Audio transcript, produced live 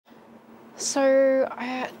So,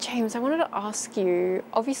 James, I wanted to ask you,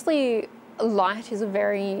 obviously light is a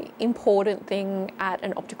very important thing at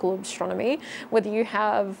an optical astronomy, whether you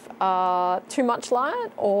have too much light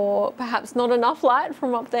or perhaps not enough light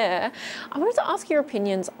from up there. I wanted to ask your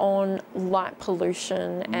opinions on light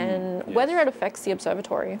pollution and whether it affects the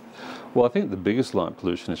observatory. Well, I think the biggest light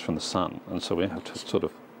pollution is from the sun, and so we have to sort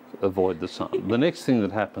of avoid the sun. The next thing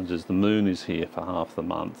that happens is the moon is here for half the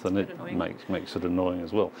month, and it makes it annoying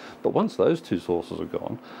as well. But once those two sources are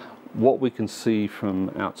gone, what we can see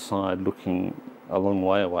from outside looking a long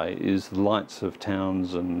way away is the lights of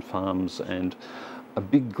towns and farms, and a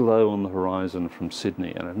big glow on the horizon from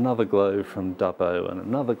Sydney, and another glow from Dubbo, and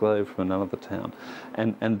another glow from another town.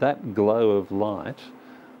 And that glow of light,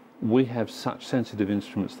 we have such sensitive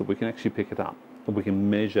instruments that we can actually pick it up. We can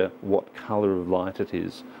measure what colour of light it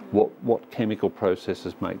is, what chemical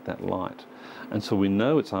processes make that light. And so we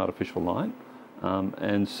know it's artificial light,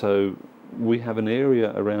 and so we have an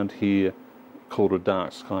area around here called a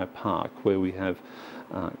dark sky park where we have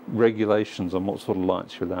regulations on what sort of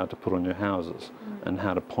lights you're allowed to put on your houses and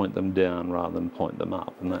how to point them down rather than point them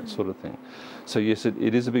up and that sort of thing. So yes,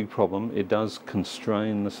 it is a big problem. It does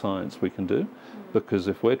constrain the science we can do, because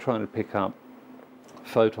if we're trying to pick up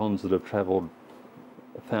photons that have travelled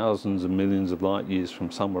thousands and millions of light years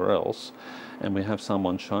from somewhere else, and we have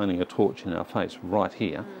someone shining a torch in our face right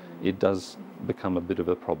here, it does become a bit of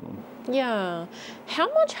a problem. Yeah.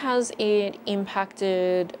 How much has it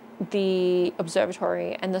impacted the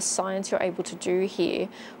observatory and the science you're able to do here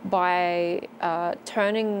by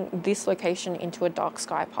turning this location into a dark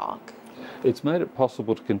sky park? It's made it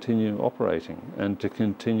possible to continue operating and to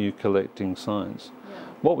continue collecting science.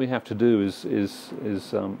 What we have to do is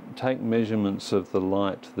take measurements of the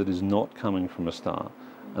light that is not coming from a star,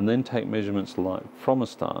 and then take measurements of light from a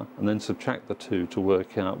star, and then subtract the two to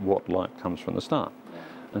work out what light comes from the star.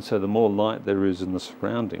 And so the more light there is in the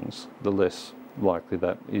surroundings, the less likely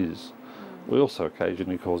that is. We also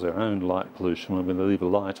occasionally cause our own light pollution when we leave a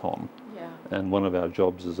light on. And one of our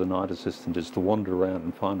jobs as a night assistant is to wander around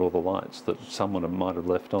and find all the lights that someone might have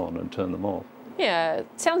left on and turn them off. Yeah, it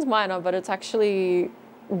sounds minor, but it's actually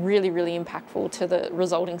really, really impactful to the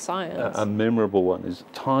resulting science. A memorable one is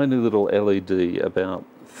a tiny little LED about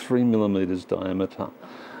 3 millimeters diameter.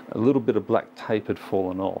 A little bit of black tape had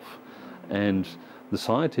fallen off, and the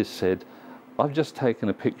scientist said, "I've just taken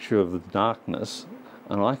a picture of the darkness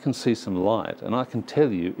and I can see some light, and I can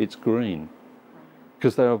tell you it's green."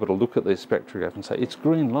 Because they were able to look at their spectrograph and say, it's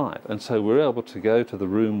green light. And so we're able to go to the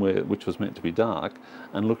room which was meant to be dark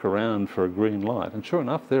and look around for a green light. And sure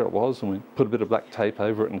enough, there it was, and we put a bit of black tape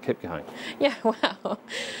over it and kept going. Yeah, wow.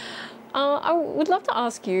 I would love to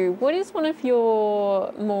ask you, what is one of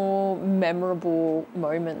your more memorable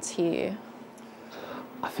moments here?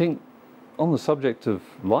 I think on the subject of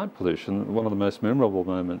light pollution, one of the most memorable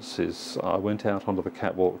moments is I went out onto the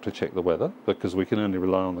catwalk to check the weather, because we can only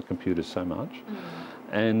rely on the computers so much.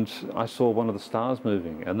 And I saw one of the stars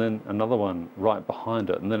moving, and then another one right behind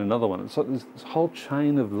it, and then another one. So there's this whole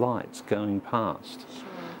chain of lights going past,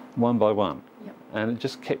 one by one. And it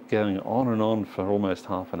just kept going on and on for almost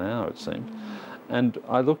half an hour, it seemed. And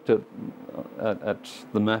I looked at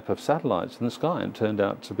the map of satellites in the sky, and it turned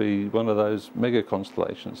out to be one of those mega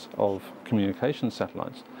constellations of communication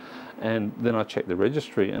satellites. And then I checked the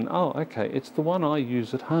registry, and oh, okay, it's the one I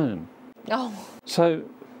use at home. Oh. So,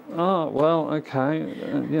 oh, well, okay,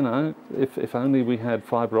 you know, if only we had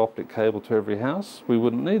fibre optic cable to every house, we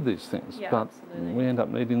wouldn't need these things. Yeah, but absolutely. We end up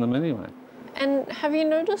needing them anyway. And have you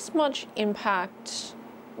noticed much impact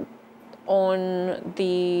on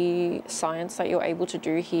the science that you're able to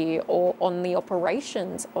do here, or on the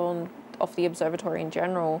operations of the observatory in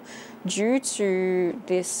general, due to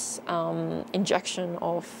this injection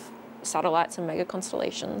of satellites and mega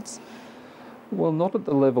constellations? Well, not at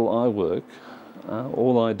the level I work.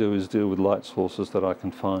 All I do is deal with light sources that I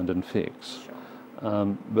can find and fix.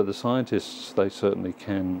 But the scientists, they certainly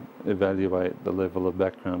can evaluate the level of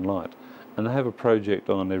background light. And they have a project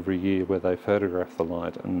on every year where they photograph the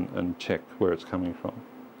light and check where it's coming from.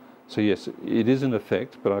 So yes, it is an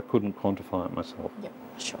effect, but I couldn't quantify it myself. Yep,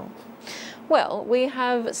 sure. Well, we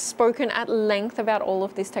have spoken at length about all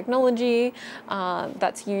of this technology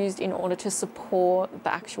that's used in order to support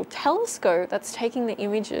the actual telescope that's taking the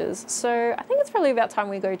images. So I think it's probably about time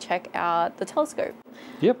we go check out the telescope.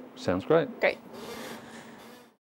 Yep, sounds great. Great.